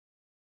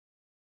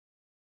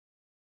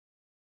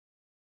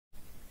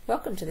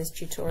Welcome to this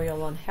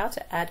tutorial on how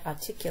to add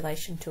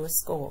articulation to a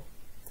score.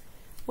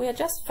 We are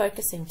just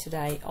focusing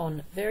today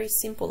on very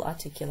simple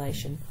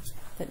articulation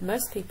that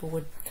most people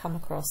would come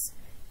across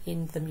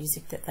in the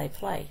music that they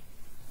play.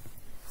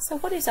 So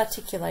what is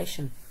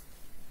articulation?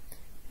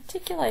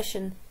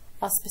 Articulation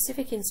are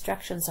specific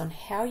instructions on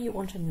how you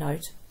want a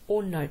note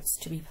or notes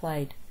to be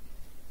played.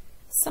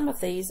 Some of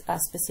these are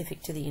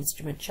specific to the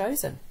instrument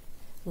chosen,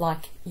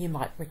 like you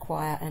might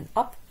require an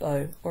up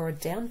bow or a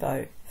down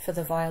bow for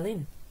the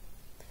violin.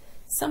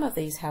 Some of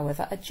these,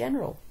 however, are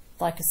general,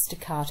 like a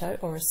staccato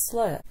or a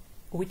slur,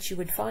 which you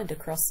would find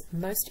across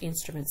most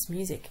instruments'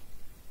 music.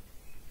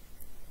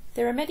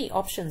 There are many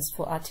options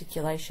for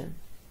articulation.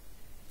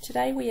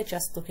 Today we are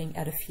just looking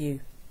at a few.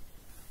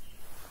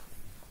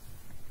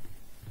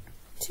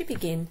 To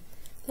begin,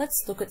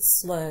 let's look at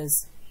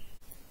slurs.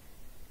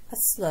 A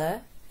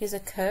slur is a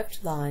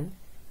curved line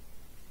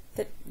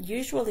that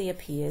usually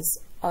appears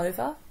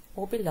over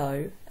or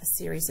below a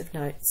series of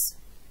notes.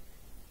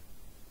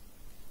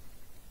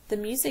 The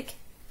music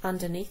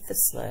underneath the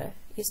slur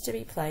is to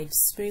be played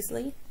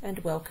smoothly and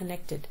well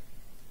connected.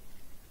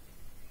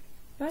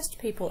 Most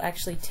people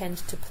actually tend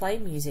to play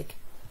music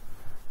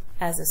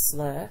as a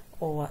slur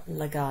or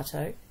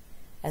legato,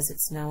 as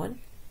it's known,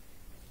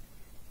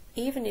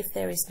 even if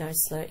there is no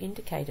slur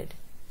indicated.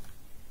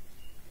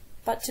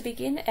 But to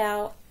begin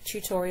our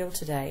tutorial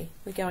today,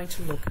 we're going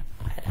to look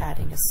at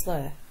adding a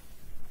slur.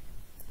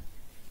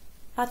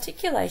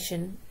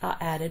 Articulation are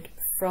added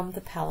from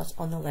the palette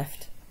on the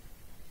left.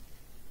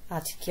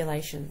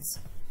 Articulations.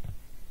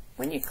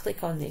 When you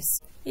click on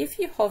this, if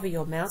you hover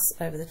your mouse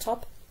over the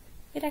top,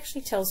 it actually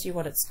tells you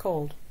what it's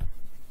called.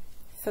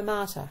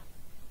 Fermata,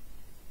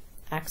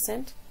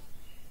 accent,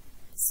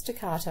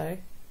 staccato,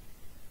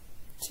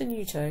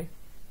 tenuto,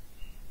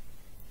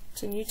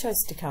 tenuto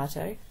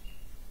staccato,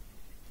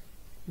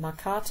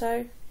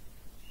 marcato,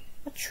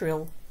 a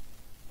trill,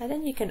 and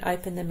then you can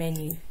open the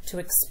menu to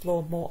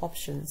explore more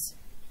options.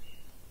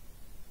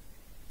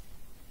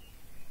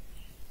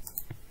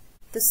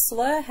 The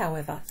slur,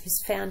 however,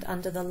 is found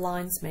under the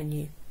lines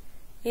menu.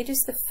 It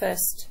is the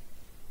first,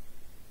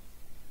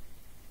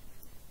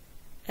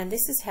 and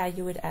this is how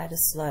you would add a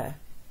slur.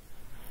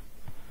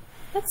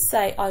 Let's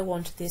say I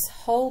want this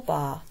whole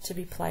bar to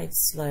be played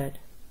slurred.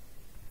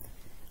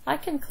 I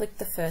can click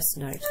the first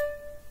note,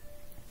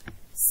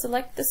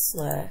 select the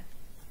slur,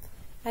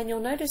 and you'll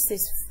notice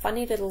this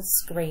funny little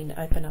screen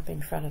open up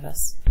in front of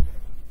us.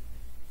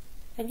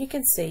 And you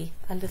can see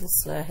a little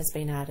slur has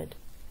been added.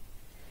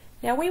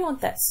 Now we want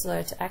that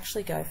slur to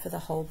actually go for the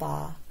whole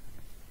bar.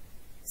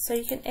 So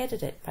you can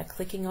edit it by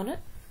clicking on it,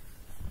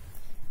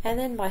 and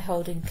then by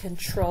holding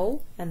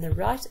Control and the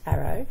right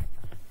arrow,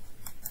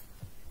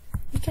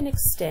 you can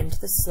extend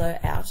the slur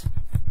out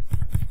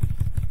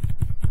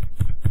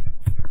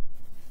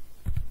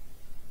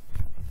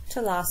to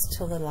last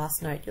till the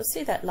last note. You'll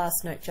see that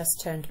last note just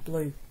turned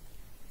blue.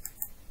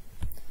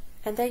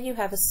 And there you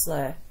have a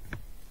slur.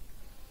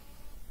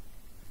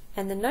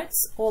 And the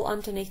notes all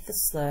underneath the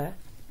slur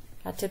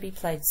are to be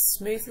played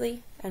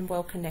smoothly and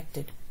well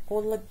connected,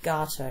 or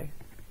legato.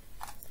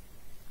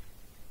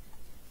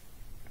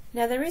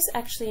 Now there is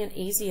actually an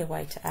easier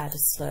way to add a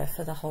slur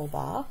for the whole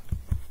bar,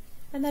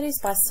 and that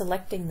is by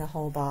selecting the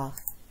whole bar.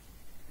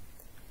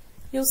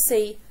 You'll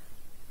see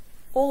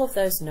all of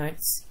those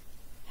notes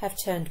have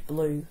turned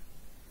blue,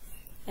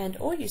 and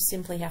all you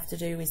simply have to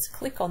do is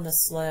click on the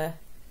slur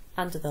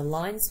under the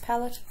lines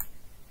palette,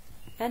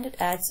 and it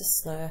adds a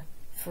slur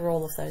for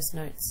all of those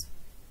notes.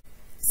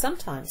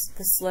 Sometimes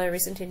the slur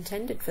isn't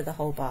intended for the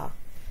whole bar,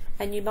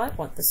 and you might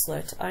want the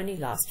slur to only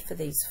last for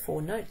these 4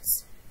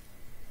 notes.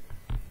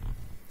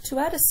 To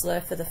add a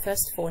slur for the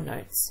first 4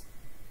 notes,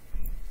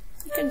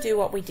 you can do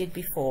what we did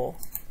before,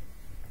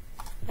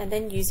 and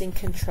then using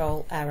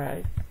Control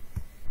arrow,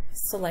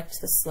 select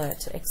the slur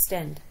to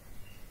extend.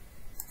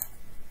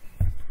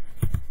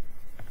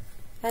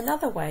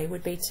 Another way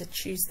would be to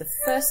choose the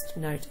first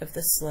note of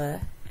the slur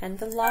and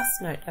the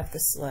last note of the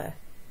slur,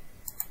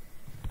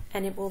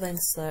 and it will then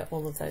slur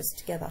all of those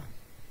together.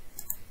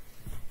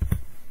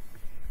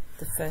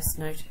 The first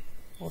note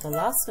or the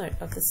last note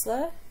of the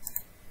slur,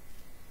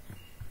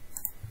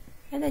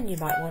 and then you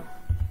might want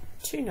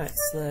 2 note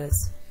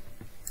slurs.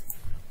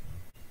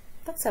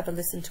 Let's have a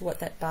listen to what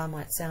that bar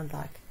might sound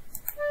like.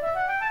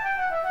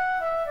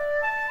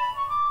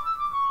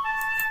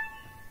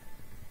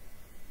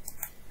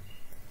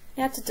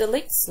 Now to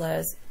delete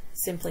slurs,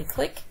 simply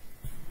click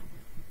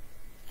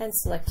and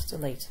select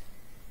delete.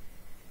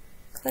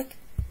 Click,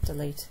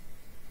 delete,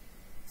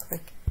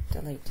 click,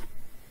 delete.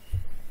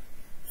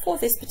 For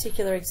this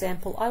particular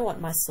example, I want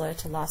my slur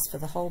to last for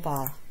the whole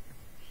bar.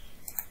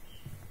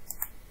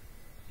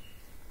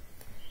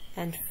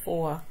 And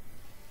for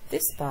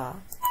this bar,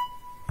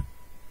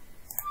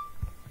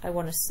 I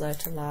want a slur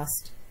to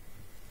last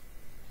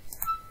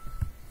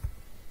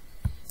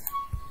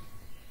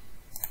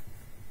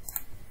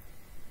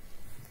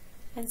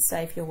and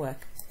save your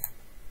work.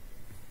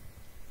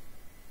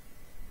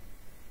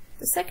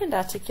 The second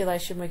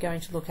articulation we're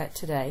going to look at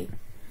today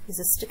is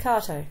a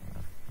staccato.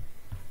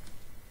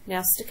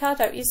 Now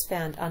staccato is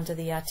found under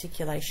the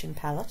articulation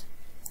palette,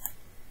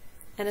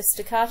 and a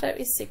staccato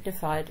is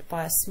signified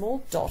by a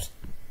small dot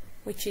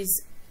which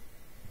is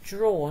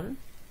drawn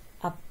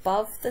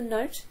above the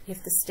note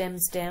if the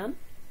stem's down,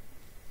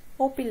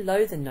 or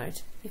below the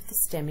note if the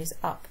stem is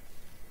up.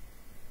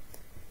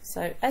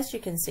 So as you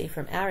can see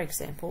from our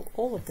example,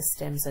 all of the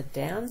stems are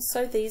down,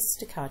 so these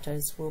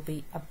staccatos will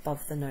be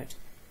above the note.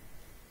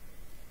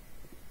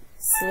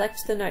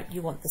 Select the note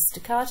you want the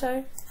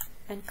staccato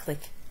and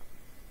click.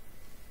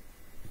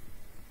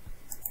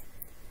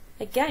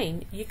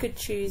 Again, you could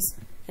choose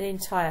an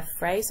entire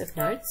phrase of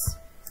notes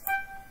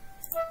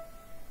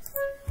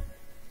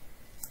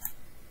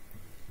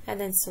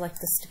and then select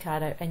the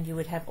staccato and you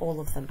would have all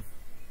of them.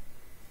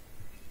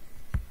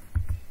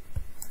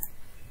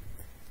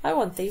 I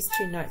want these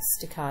two notes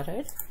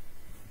staccatoed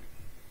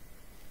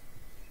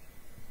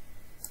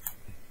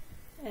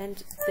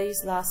and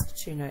these last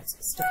two notes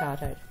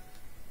staccatoed.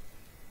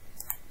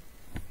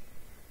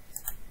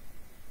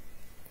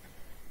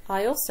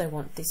 I also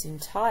want this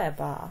entire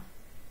bar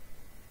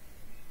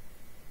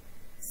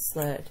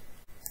slurred.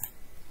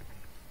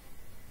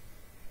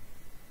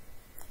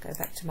 Go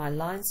back to my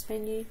lines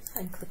menu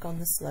and click on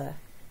the slur.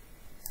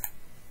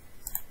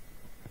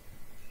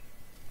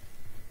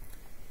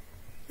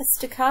 A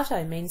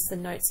staccato means the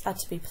notes are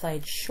to be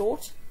played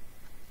short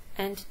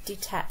and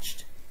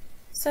detached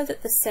so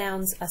that the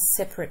sounds are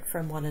separate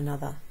from one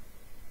another.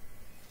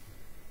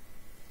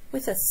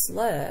 With a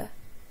slur,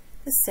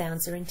 the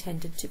sounds are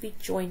intended to be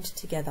joined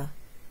together.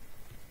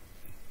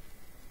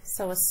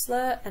 So a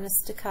slur and a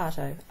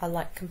staccato are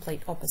like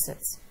complete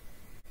opposites.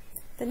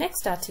 The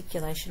next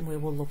articulation we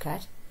will look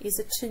at is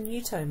a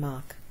tenuto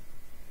mark.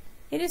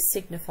 It is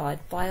signified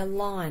by a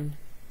line.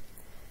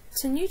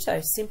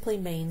 Tenuto simply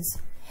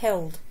means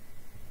held,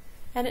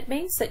 and it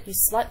means that you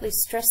slightly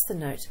stress the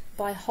note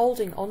by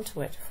holding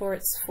onto it for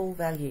its full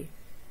value.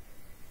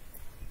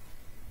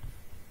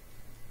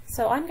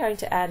 So I'm going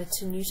to add a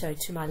tenuto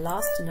to my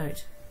last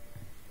note.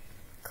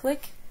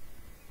 Click,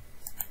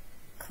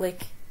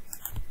 click,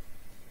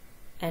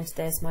 and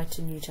there's my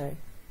tenuto.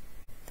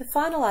 The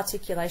final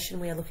articulation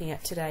we are looking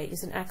at today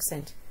is an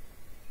accent.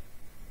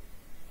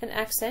 An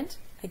accent,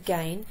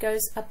 again,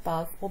 goes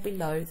above or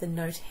below the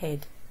note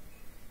head.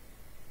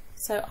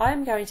 So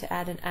I'm going to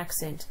add an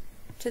accent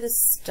to the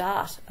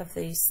start of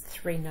these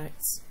three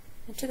notes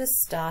and to the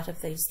start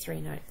of these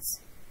three notes.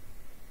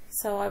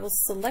 So I will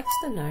select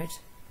the note,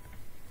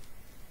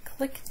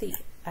 click the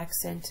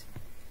accent,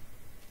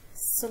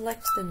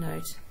 select the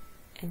note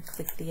and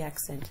click the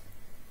accent.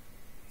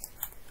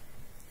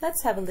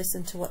 Let's have a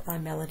listen to what my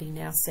melody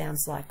now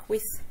sounds like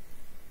with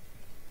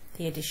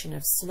the addition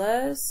of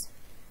slurs,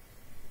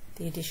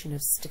 the addition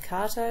of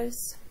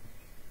staccatos,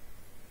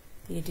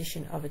 the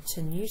addition of a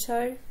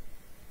tenuto,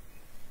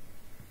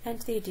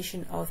 and the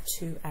addition of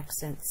two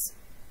accents.